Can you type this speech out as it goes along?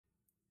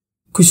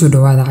kusoo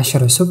dhawaada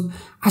cashar cusub.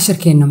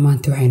 Casharkeena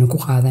maanta waxaynu ku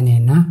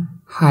qaadanaynaa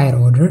higher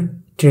order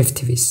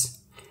derivatives.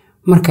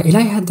 Marka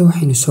ilaa hadda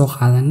waxaynu soo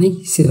qaadanay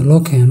sida loo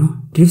keeno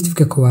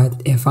derivativeka koowaad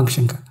ee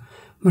functionka.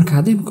 Marka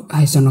haddaynu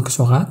haysano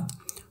kasoo qaad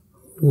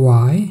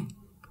y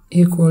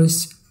equals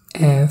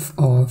f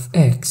of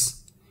x.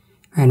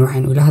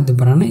 Waxaynu ilaa hadda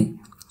baranay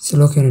si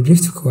loo keeno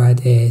derivativeka koowaad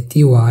ee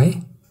dy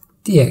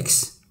dx.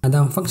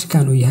 Maadaama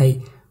functionkan uu yahay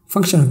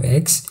function of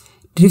x,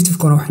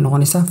 derivativekuna waxay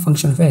noqonaysaa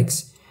function of x.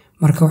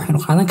 Marka waxaynu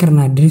qaadan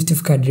karnaa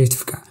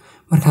derivativeka.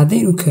 Marka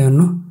haddaynu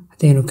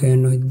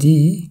keeno d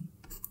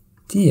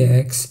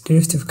dx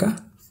derivativeka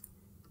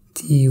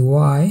dy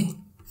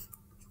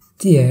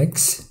dx,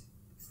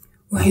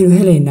 waxaynu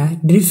helaynaa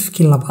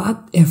derivativekii labaad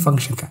ee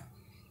functionka.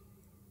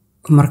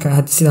 Marka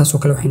hadda sidaas oo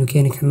kale waxaynu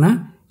keeni karnaa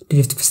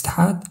derivativeka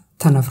saddexaad,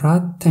 tan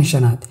afraad, tan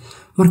shanaad.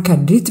 Marka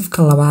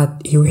derivativeka labaad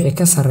iyo wixii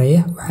ka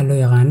sareeya waxaa loo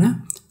yaqaanaa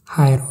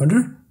higher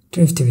order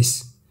derivatives.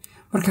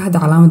 Marka hadda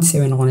calaamadiisa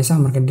bay noqonaysaa.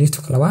 Marka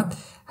derivativeka labaad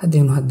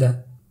haddaynu hadda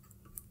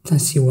tan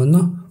sii wadno,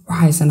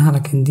 waxaa haysanaa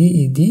halkan d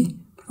iyo d,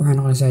 marka waxay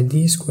noqonaysaa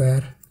d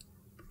square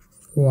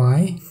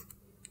y.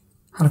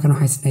 Halkan waxaa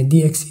haysanaa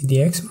dx iyo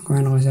dx, marka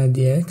waxay noqonaysaa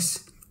dx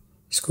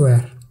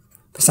square.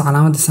 Bas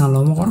calaamadda saan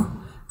looma qoro.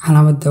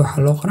 Calaamadda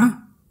waxaa loo qoraa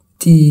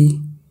d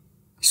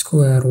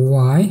square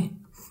y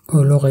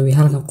oo loo qaybiyay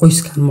halkan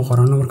qoyskan ma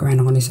qorano, marka waxay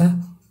noqonaysaa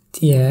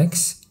dx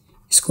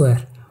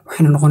square.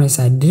 Waxayna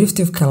noqonaysaa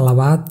derivativeka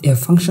labaad ee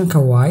functionka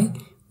y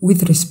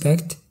with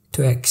respect to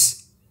x.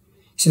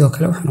 sidoo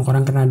kale waxaynu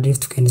qoran karnaa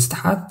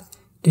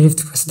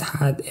derivativeka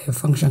saddexaad ee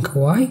functionka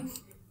y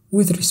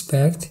with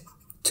respect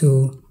to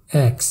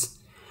x.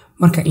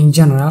 Marka in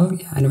general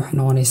waxay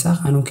noqonaysaa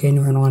qaanuunkeeni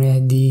wuxuu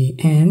noqonayaa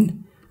dn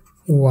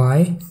y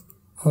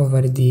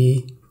over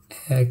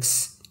dx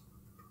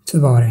to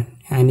the power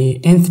n.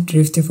 Nth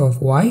derivative of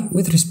y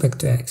with respect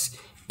to x.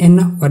 n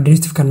waa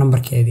derivativeka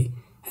numberkeedii,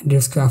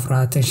 derivativeka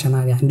afraad, tan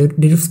shanaad,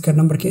 derivativeka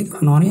numberkeedii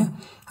wuxuu noqonayaa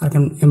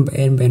halkan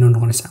n baynu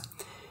noqonaysaa.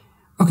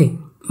 Okay,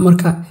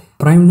 marka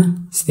prime-na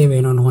sidee bay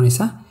inoo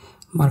noqonaysaa?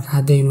 Marka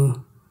haddaynu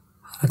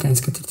halkan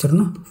iska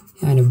tirtirno,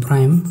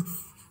 prime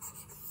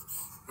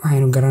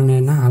waxaynu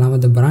garanaynaa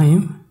calaamadda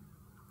prime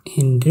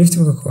in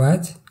derivativeka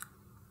koowaad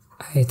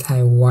ay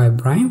tahay y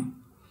prime.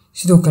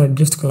 Sidoo kale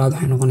derivativeka labaad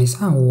waxay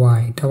noqonaysaa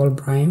y double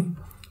prime.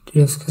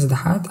 derivativeka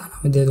saddexaad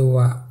calaamadeedu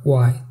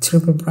waa y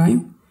triple prime.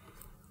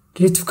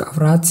 derivativeka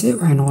afraadse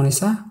waxay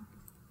noqonaysaa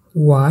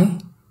y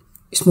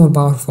small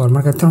power 4.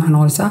 marka tan waxay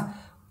noqonaysaa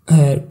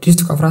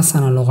derivativeka afraad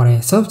saana loo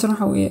qoraya. Sababtan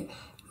waxaa weeye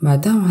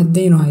maadaama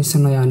haddaynu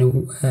haysano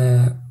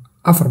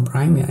afar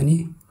prime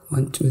 1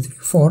 2 3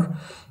 4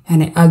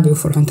 aad bay u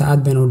furxuntaa,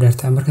 aad bayna u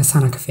dheertahay, marka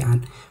saana ka fiican.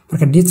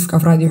 marka derivativeka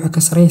afraad iyo wixii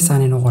ka sareeya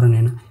saanaynu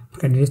qoranayna.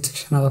 marka derivativeka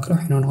shanaad oo kale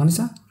waxay noo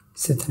noqonaysaa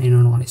sidan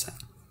inoo noqonaysaa.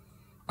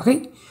 Okay,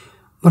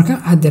 marka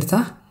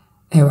haddeertaa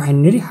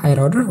waxaynu nidhi higher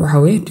order waxaa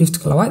weeye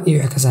derivativeka labaad iyo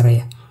wixii ka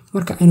sareeya.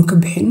 marka aynu ka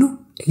bixino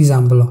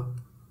example.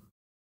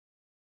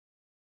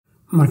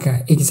 marka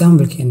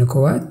example-keena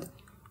koowaad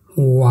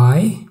y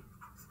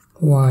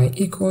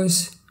equals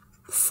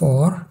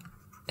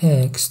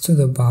 4x to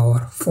the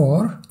power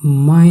 4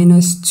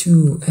 minus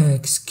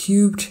 2x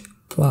cubed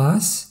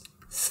plus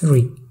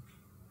 3.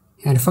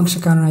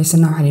 functionkan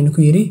haysana waxaa layna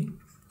ku yidhi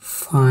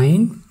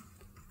find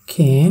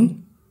can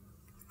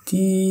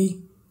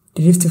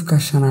derivativeka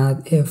shanaad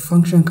ee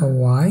functionka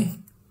y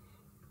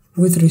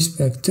with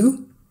respect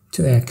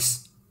to x.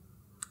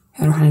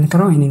 waxaa layna ka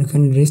rabaa inaynu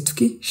keeno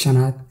derivativekii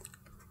shanaad,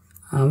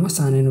 ama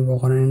saanaynu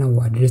boqoranayna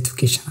waa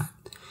derivativekii shanaad.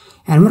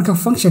 marka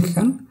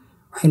functionkan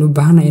waxaynu u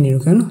baahannahay inaynu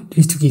keeno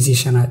derivativkiisii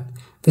shanaad.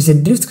 base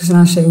derivativeka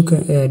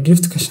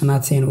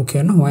shanaad si aynu u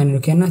keeno waa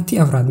inaynu keennaa tii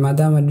afraad,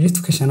 maadaama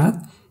derivativeka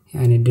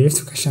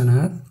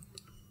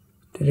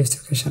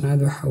shanaad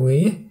waxa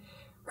weeye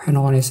waxay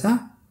noqonaysaa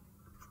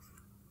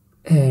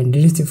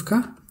derivativeka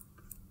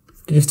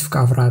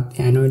afraad.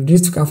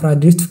 derivativeka afraad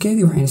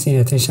derivativkeedii waxayna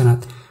siinaysaa tan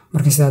shanaad.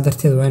 marka sidaa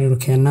darteed waa inaynu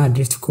keennaa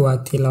derivativeka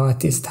koowaad, tii labaad,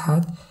 tii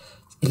saddexaad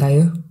ilaa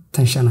iyo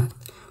tan shanaad.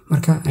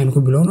 marka aynu ku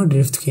bilowno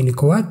derivativkeeni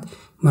koowaad.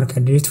 marka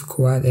derivativeka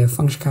koowaad ee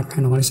functionkan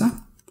waxay noqonaysaa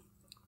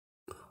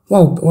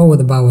waa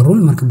wada power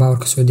rule. marka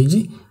powerka soo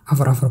deji,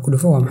 afar ku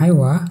dhifo waa maxay?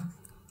 waa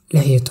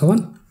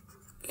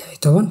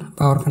 16.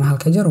 powerkana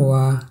halka jar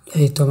waa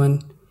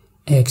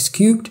 16x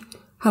cubed.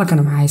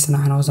 halkana maxaa haysanaa?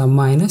 waxay noqonaysaa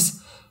minus.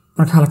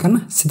 marka halkana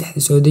 3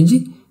 soo deji,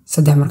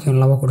 3 markaynu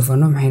 2 ku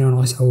dhifano maxay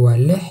noqonaysaa? waa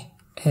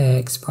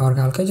 6x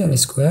powerka halka jar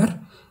square.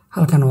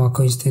 halkana waa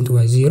constant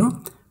waa 0.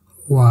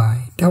 y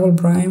double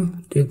prime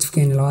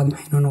derivativekeenii labaad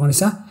maxay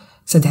noqonaysaa?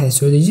 3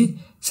 soo deji,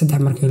 3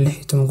 markaynu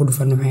 16 ku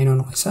dhifano maxay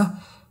noqonaysaa?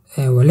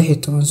 waa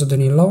 16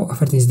 32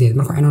 48.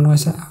 marka waxay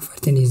noqonaysaa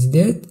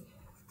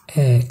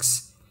 48x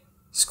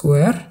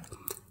square.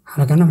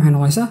 halkana maxay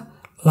noqonaysaa?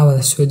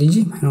 2 soo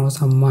deji, maxay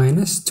noqonaysaa?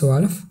 minus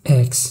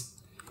 12x.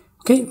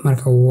 Okay,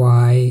 marka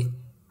y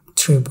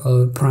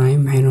triple prime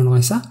maxay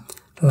noqonaysaa?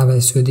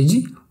 2 soo deji,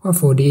 waa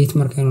 48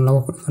 markaynu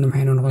 2 ku dhifano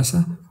maxay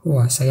noqonaysaa?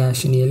 waa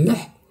 96.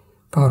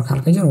 powerka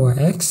halka jar waa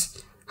x.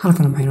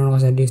 halkana maxay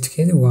noqonaysaa?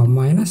 derivativkeedii waa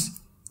minus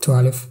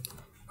 12.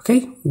 Okay,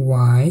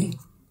 y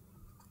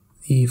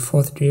the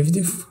fourth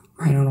derivative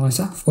waxay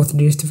noqonaysaa fourth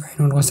derivative waxay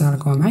noqonaysaa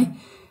halkan waa maxay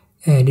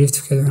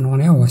derivative-keedu wuxuu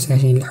noqonayaa waa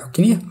 96 oo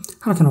keliya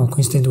halkan waa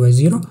constant waa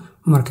 0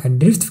 marka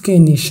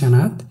derivative-keeni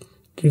shanaad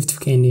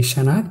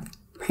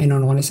maxay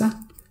noqonaysaa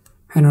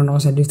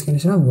derivative-keeni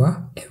shanaad waa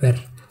ever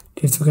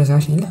derivative-ka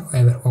 96 waa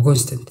ever waa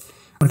constant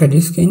marka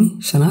derivative-keeni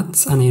shanaad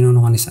sana inoo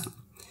noqonaysaa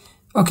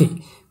okay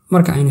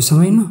marka aynu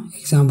samayno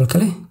example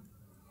kale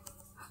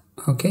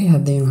okay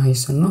haddaynu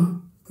haysano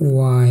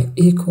y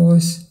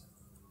equals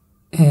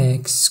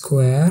x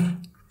square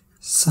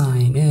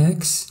sin x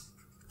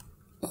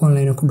oo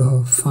layna ku dhaho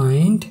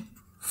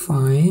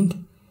find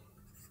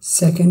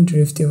second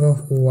derivative of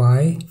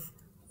y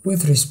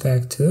with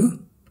respect to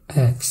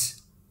x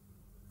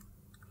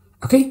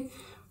okay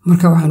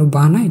marka waxaan u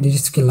baahanahay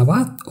derivative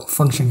labaad oo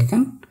functionka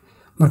kan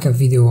marka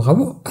video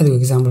qabo adigo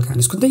example kan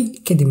isku day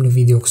kadibna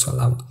video ku soo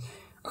laabo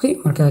okay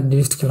marka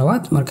derivative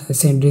labaad marka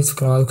same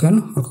derivative labaad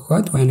keeno marka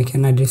koowaad waa inaan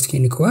keenaa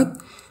derivative-keeni koowaad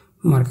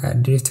marka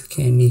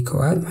derivative-keeni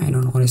koowaad maxay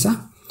noqonaysaa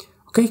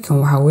okay kan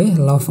waxa weeye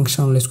laba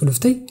function la isku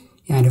dhiftay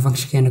yani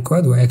function-keeni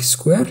koowaad waa x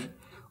square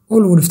oo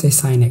lagu dhiftay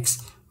sin x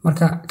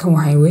marka kan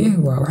waxa weeye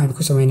waxaan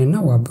ku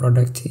sameynaynaa waa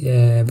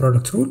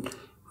product rule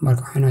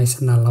marka waxaan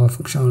haysanaa laba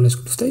function la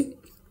isku dhiftay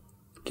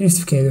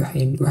derivative-keedu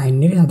waxay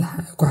niri hadda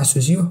ku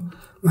xasuusiyo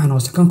waxaan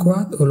noqotay kan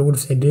koowaad oo lagu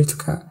dhiftay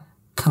derivative-ka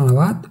kan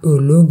labaad oo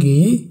loo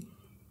geeyay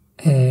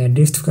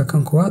derivative-ka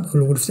kan koowaad oo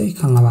lagu dhiftay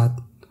kan labaad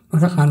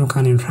marka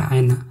qaanuunkan aynu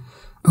raacayna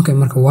okay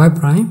marka y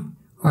prime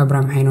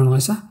maxay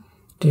noqonaysaa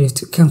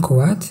derivative kan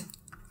koowaad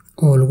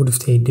oo lagu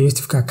dhiftay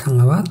derivative-ka kan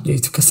labaad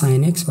derivative-ka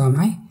sin x waa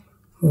maxay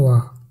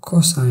waa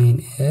cosine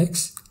x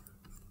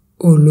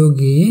oo loo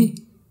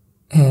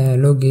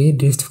geeyay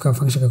derivative-ka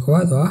functionka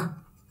koowaad oo ah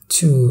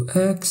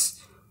 2x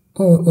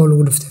oo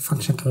lagu dhiftay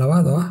functionka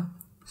labaad oo ah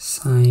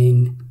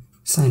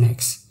sin x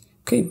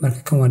okay marka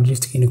kan waa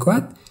derivative-keeni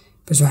koowaad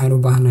bas waxaan u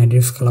baahanahay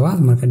derivative-ka labaad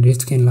marka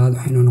derivative-keeni labaad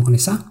waxay noo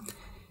noqonaysaa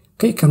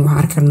okay kan waxaan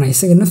arki karnaa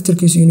isaga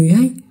naftirkiisu inuu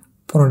yahay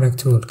product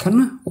rule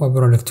kana waa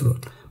product rule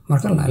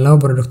marka laba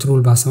product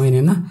rule baa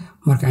sameynayna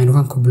marka aynu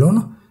kan ku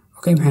bilowno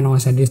okay maxay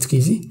noqonaysaa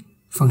derivative-kiisi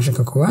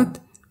functionka koowaad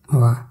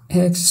waa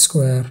x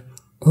square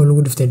oo lagu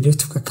dhiftay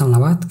derivative-ka kan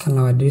labaad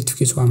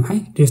derivative-kiisu waa maxay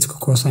derivative-ka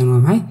cosine waa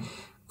maxay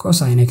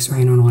cosine x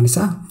waxay noo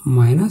noqonaysaa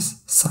minus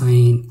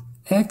sin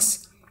x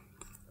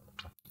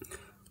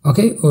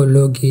okay oo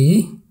loo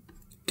geeyay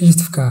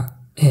derivative-ka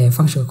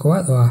functionka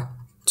koowaad oo ah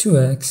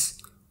 2x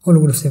oo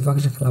lagu dhiftay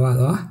functionka labaad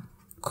oo ah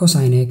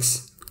cosine x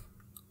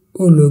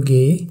oo loo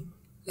geeyay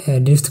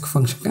derivative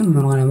functionkan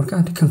muxuu noqonayaa marka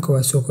kan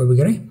koowaad soo koobi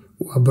garay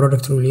waa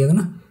product rule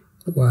iyadana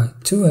waa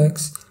 2x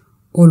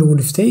oo lagu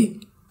dhiftay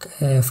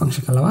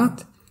functionka labaad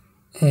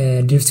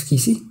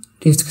derivative-kiisi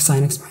derivative-ka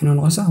sin x maxay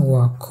noqonaysaa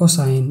waa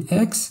cosine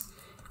x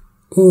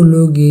oo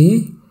loo geeyay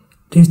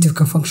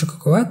derivative-ka functionka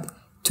koowaad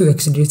 2x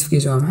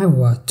derivative-kiisi waa maxay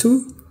waa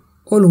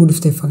 2 oo lagu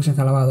dhiftay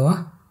functionka labaad oo ah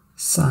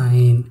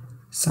sin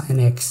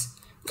x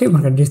okay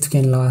marka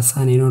derivative-keeni labaad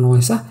sin inoo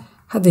noqonaysaa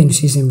haddaynu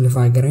sii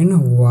simplify garayno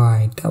y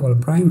double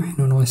prime maxay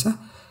noo noqonaysaa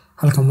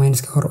halka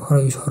minuska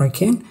hore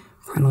keen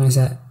waxay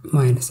noqonaysaa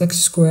minus x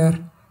square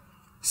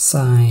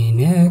sin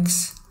x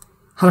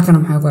halkana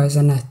maxay ku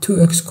haysanaa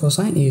 2x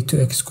cosine iyo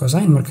 2x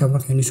cosine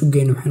markaynu isu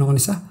geyno maxay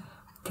noqonaysaa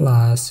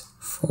plus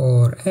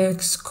 4x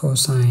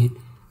cosine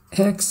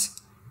x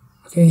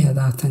okay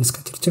hadda tan iska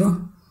tirtiro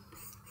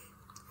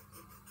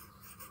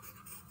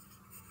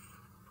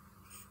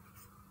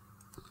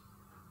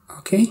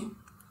okay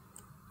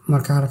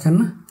marka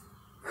halkana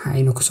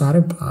waxaynu ku soo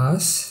haray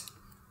plus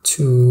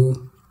 2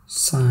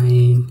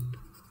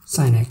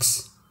 sin x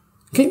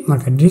okay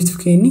marka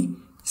derivative-keeni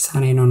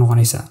sana inoo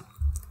noqonaysaa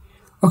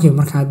okay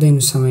marka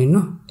haddaynu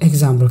samayno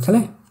example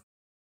kale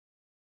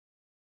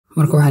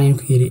marka waxaan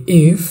ku yidhi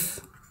if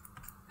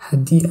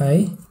haddii ay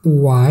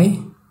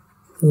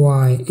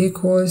y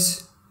equals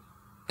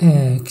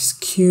x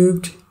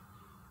cubed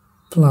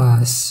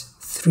plus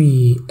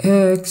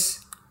 3x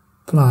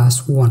plus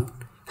 1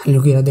 waxaan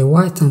ku yidhi hadday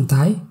y tan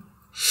tahay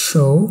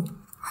show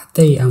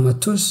hadday ama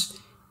tus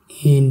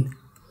in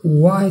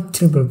y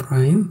triple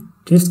prime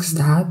derivative-ka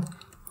saddexaad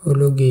oo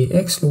loo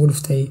geeyay x lagu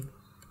dhiftay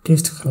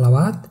derivative-ka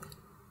labaad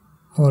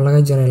oo laga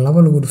jaray laba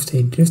lagu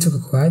dhiftay derivative-ka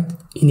koowaad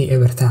inay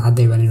eber tahay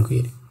cadday baa layna ku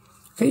yidhi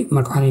okay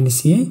marka waxaa layna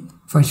siiyey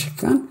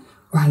functionkan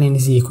waxaa layna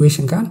siiyey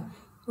equationkan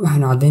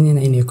waxaynu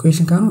caddaynaynaa in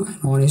equationkanu ay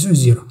noqonayso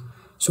 0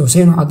 so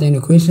saynu caddayna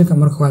equationka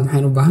marka koowaad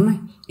maxaynu u baahannahay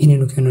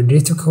inaynu keeno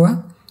derivative-ka koowaad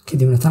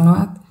kadibna tan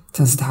labaad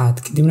tan saddexaad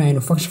kadibna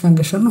aynu functionkan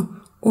gashano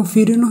oo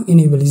fiirino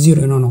inay bal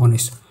 0 inoo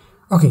noqonayso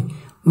okay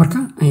marka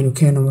aynu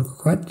keeno marka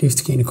koowaad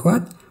derivative-keeni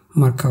koowaad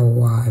marka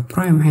waa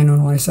prime maxay noo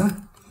noqonaysaa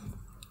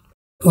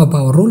waa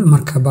power rule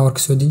marka powerka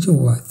soo dejiyo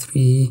waa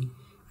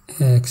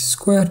 3x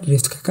square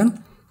derivative-ka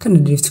kana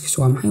derivative-kiisu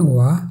waa maxay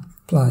waa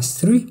plus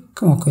 3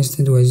 kan waa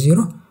constant waa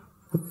 0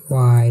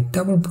 y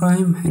double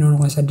prime maxay noo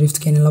noqonaysaa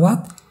derivative-keeni labaad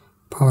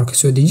powerka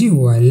soo dejiyo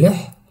waa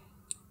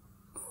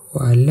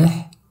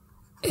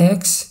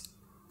 6x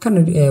kana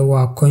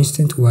waa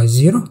constant waa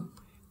 0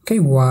 okay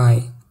y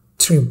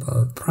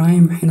triple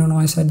prime maxay noo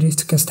noqonaysaa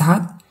derivative-ka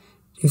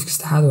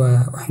saddexaad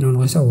waxay noo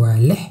noqonaysaa waa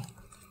 6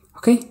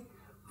 okay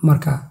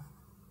marka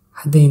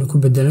haddaynu ku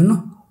bedelano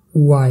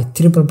y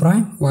triple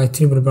prime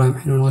waxay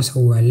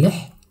noqonaysaa waa 6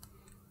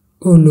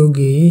 oo loo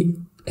geeyey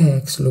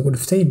x lagu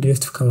dhiftay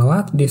derivatifka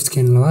labaad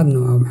derivatifkeena labaadna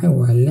waa maxay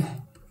waa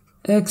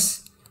 6x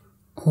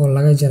oo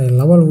laga jaray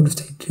 2 lagu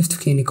dhiftay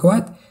derivatifkeena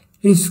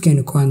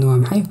koowaadna waa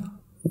maxay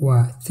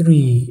waa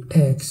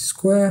 3x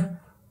square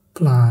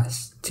plus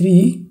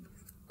 3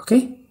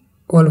 okay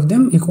all of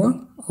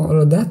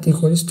that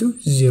equals to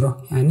 0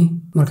 yani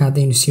marka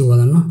haddaynu sii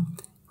wadano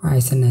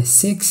waxay sanaa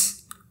 6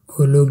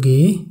 oo loo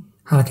geeyey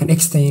halkan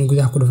x tayeen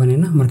gudaha ku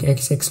dhifanayna marka x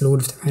lagu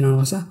dhiftay maxay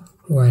noqonaysaa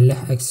waa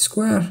 6x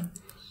square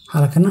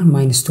halkana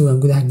 -2 aan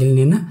gudaha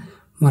gelinayna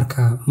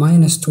marka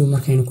 -2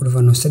 markaynu ku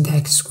dhifano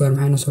 3x square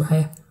maxay noo soo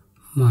baxaya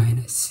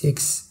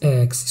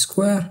 -6x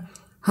square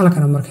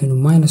halkana markaynu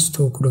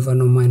 -2 ku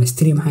dhifano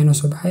 -3 maxay noo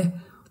soo baxaya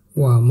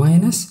waa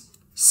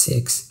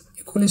 -6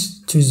 equals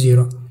to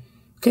 0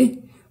 okay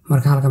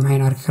marka halka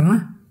maxaynu arki karnaa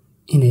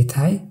inay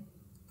tahay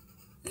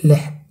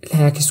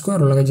 6x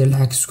square oo laga jaro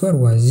 6x square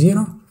waa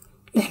 0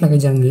 6 laga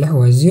jarana 6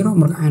 waa 0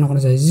 marka waxay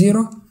noqonaysaa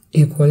 0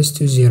 equals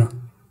to 0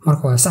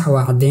 marka waa sax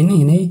waa cadeynay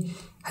inay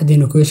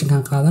haddaynu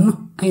equation-kan qaadano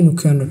aynu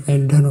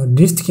dhahno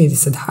derivatifkeedii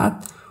saddexaad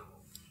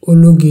oo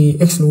loo geeyey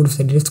x lagu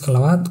dhiftay derivatifka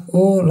labaad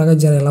oo laga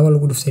jaray 2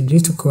 lagu dhiftay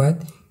derivatifka koowaad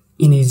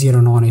inay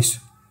 0 noqonayso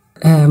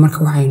marka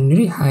waxaynu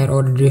niri higher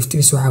order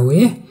derivatives waxa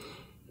weeye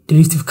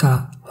derivatifka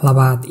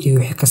labaad iyo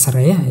wixii ka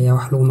sareeya ayaa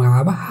wax lagu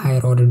magacaaba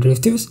higher order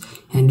derivatives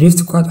yani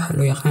derivative koowaad waxaa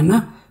loo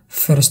yaqaanaa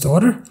first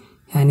order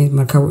yani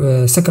marka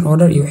second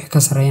order iyo wixii ka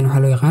sareeyana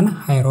waxaa loo yaqaanaa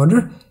higher order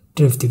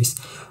derivatives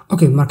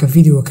okay marka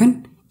videogan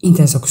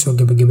intaas kusoo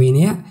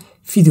gabagabeynaya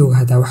videoga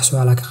haddaa wax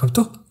su'aalaha ka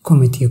qabto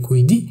commentiga ku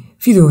weydii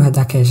videoga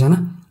haddaa ka heshana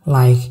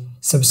like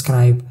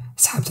subscribe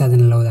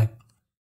asxaabtaadana la wadaag